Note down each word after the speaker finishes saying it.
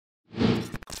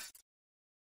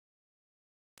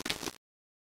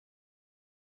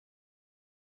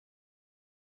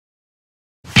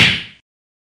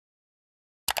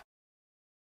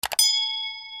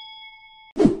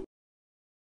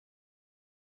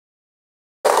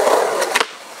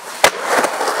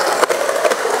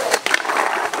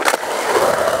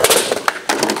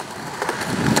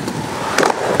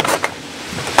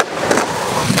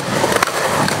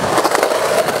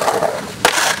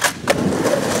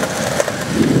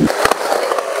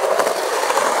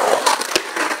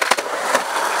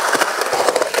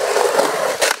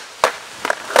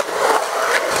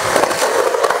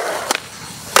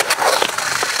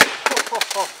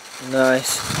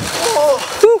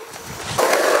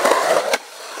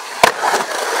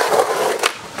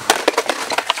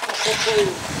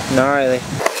Gnarly.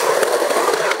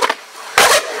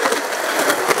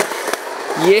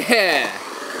 Yeah,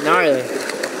 gnarly.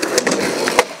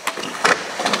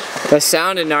 That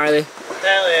sounded gnarly.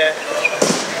 Hell yeah.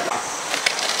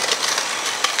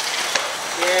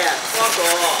 Yeah, fuck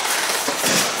off.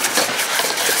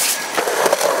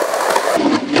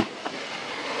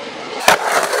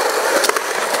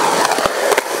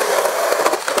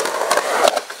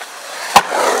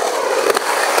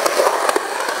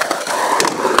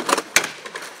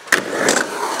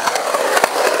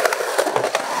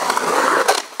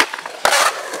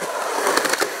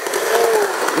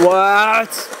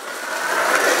 What?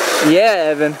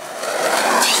 Yeah, Evan.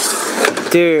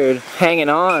 Dude, hanging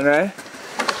on, right?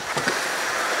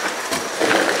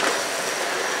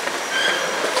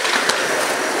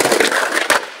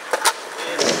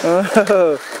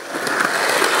 Oh.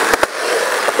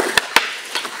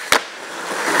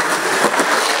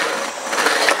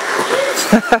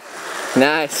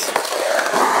 Nice.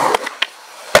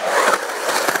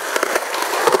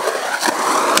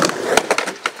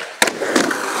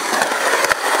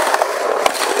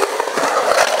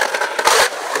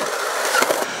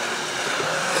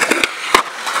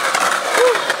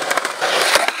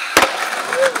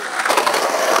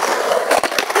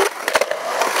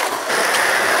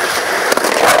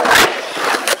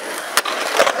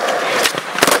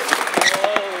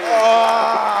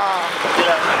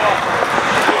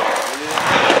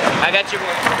 I got you one.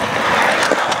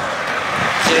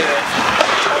 You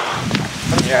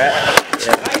alright?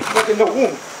 Yeah. Look in the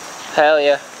womb. Hell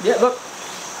yeah. Yeah, look.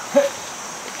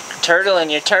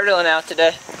 Turtling, you're turtling out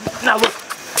today. Now look.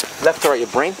 Left to right, your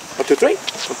brain. 1, 2, 3. 1,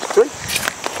 2, 3.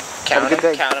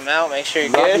 Count them out, make sure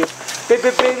you're Love good. you.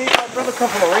 Baby, my brother come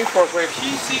from a rainforest where if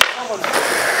he sees someone.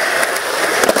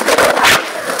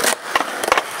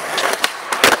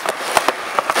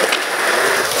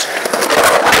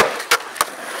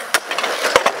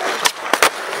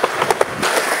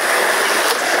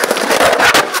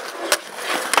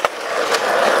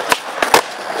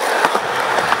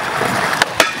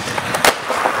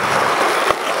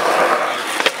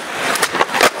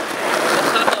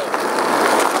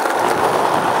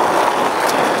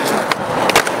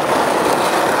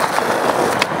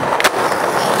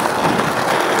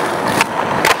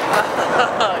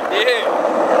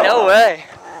 No way.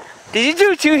 Did you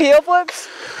do 2 heel flips?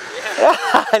 Yeah.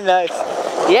 Nice.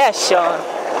 Yeah, Sean.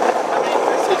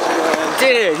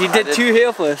 Dude, you did 2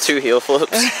 heel flips. 2 heel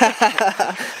flips.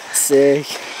 Sick.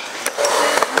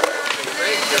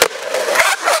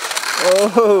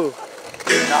 Oh.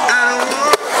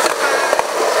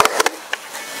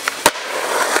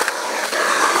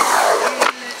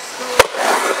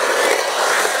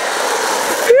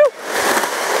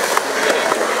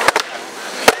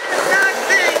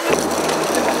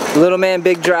 Little man,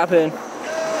 big drop in.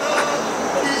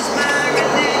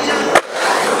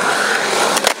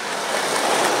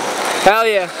 Hell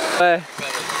yeah. Bye.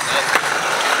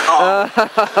 Oh.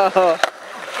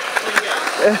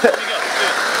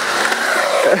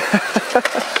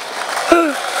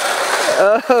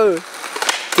 Oh.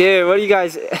 Dude, what are you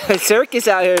guys, circus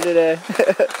out here today?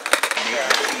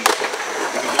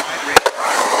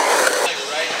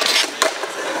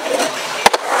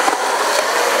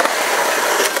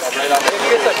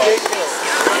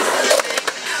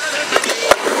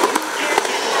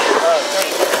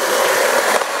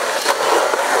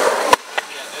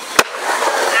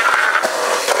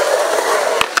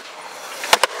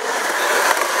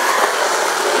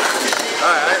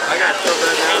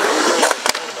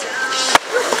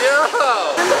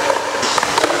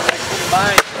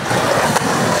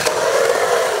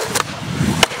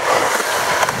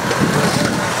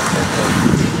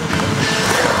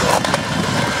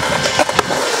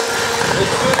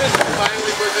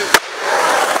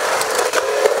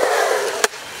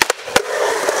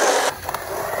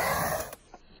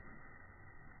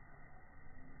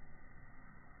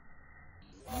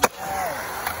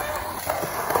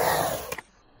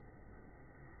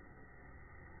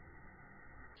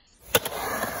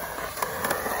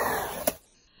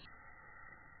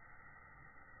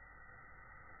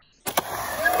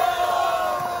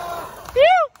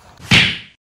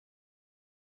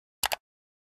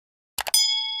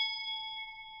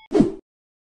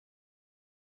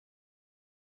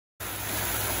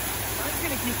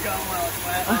 Keep going while it's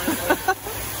wet, honestly.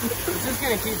 I'm just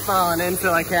gonna keep falling in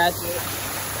until I catch it.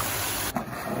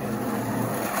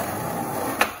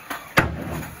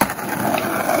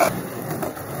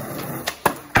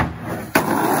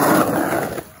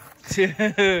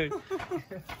 Dude.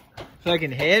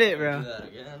 Fucking hit it, bro. Do that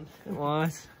again. It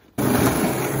was.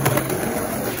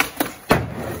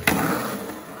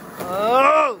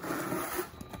 Oh!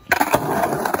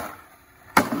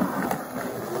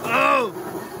 Oh!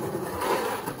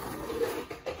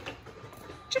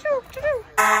 Choo-choo, choo-choo.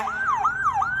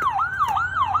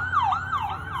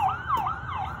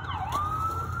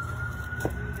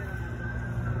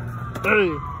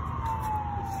 Hey.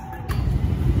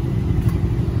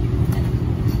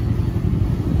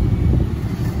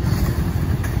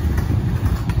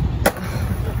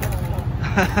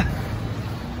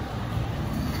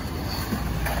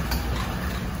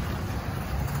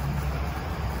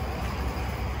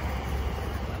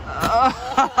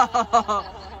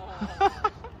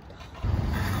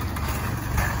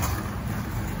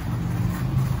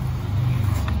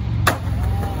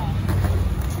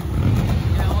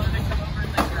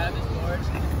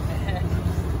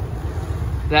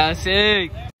 That's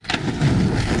sick.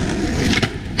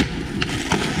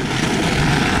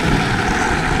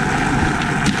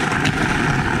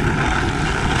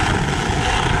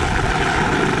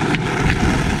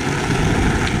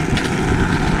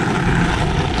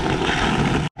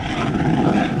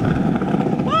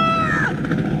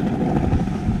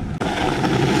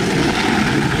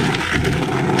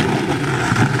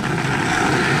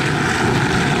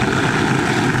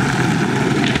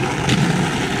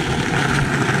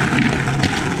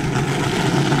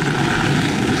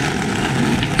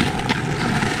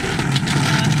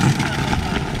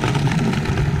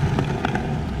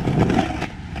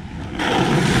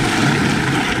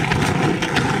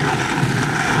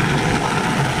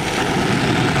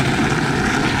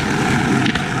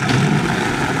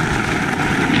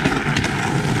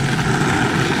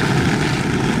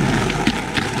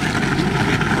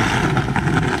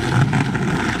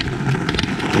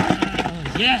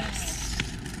 Yes!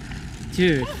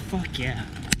 Dude, fuck yeah.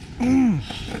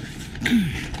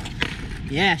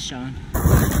 Yeah, Sean.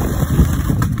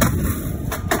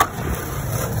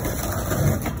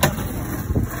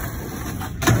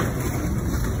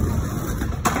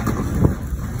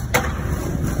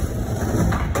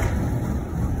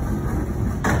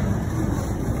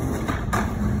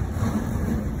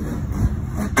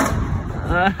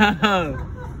 Oh.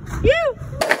 You.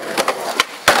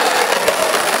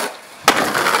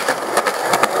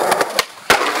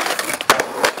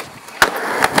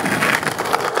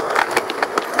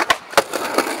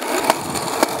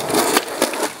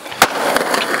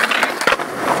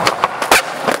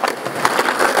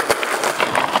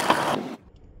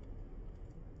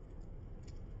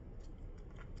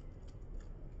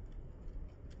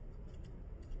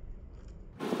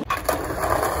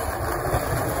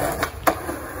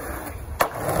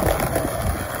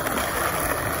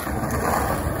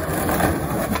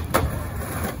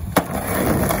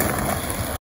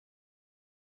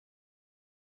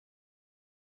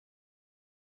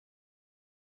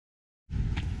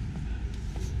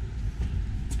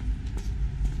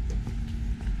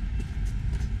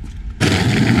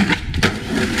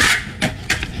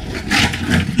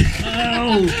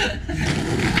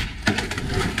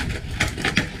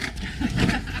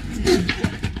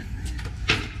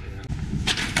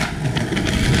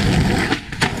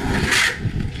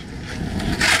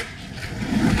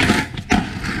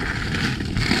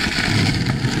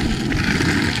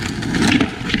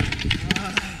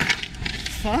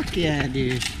 Fuck yeah,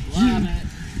 dude. Love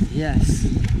it. Yes.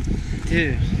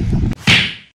 Dude.